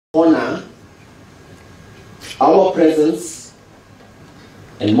honor our presence,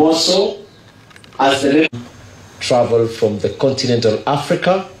 and more so as the travel from the continent of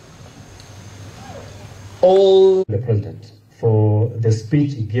Africa. All the president for the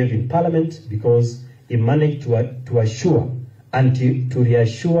speech he gave in Parliament, because he managed to assure and to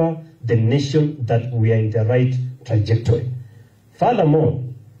reassure the nation that we are in the right trajectory. Furthermore,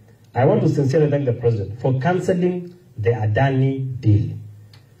 I want to sincerely thank the president for cancelling the Adani deal,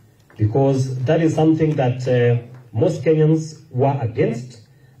 because that is something that most Kenyans were against.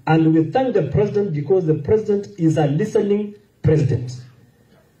 And we thank the president because the president is a listening president.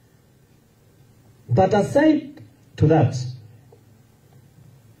 But aside to that,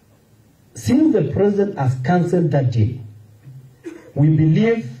 since the president has cancelled that deal, we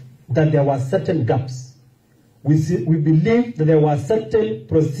believe that there were certain gaps. We believe that there were certain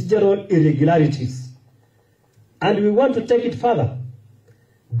procedural irregularities. And we want to take it further.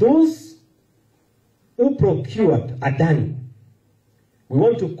 Those who procured Adani, we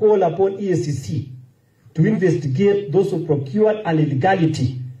want to call upon EACC to investigate those who procured an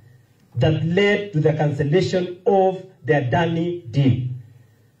illegality that led to the cancellation of the Adani deal.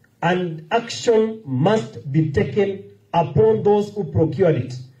 And action must be taken upon those who procured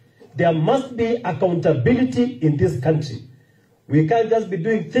it. There must be accountability in this country. We can't just be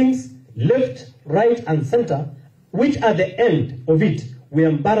doing things left, right, and center, which at the end of it, we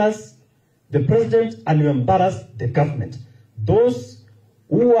embarrass the president and we embarrass the government. Those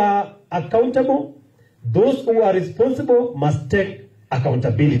who are accountable, those who are responsible must take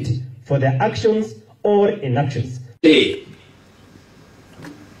accountability for their actions or inactions. In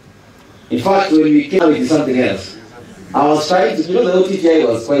fact, when we came with something else, I was trying to, the OTTI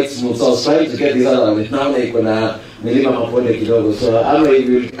was quite smooth, so I was trying to get this other one. Now like when Milima Maponde Kidogo, so I'm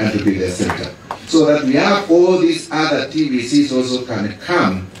able to be the center. So that we have all these other TVCs also can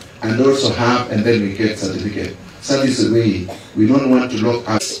come and also have, and then we get certificate. So this is the way we don't want to lock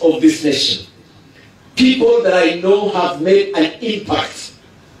up. Of this nation, people that I know have made an impact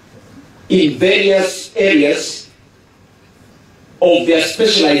in various areas of their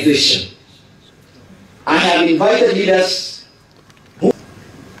specialization. I have invited leaders who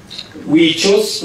we chose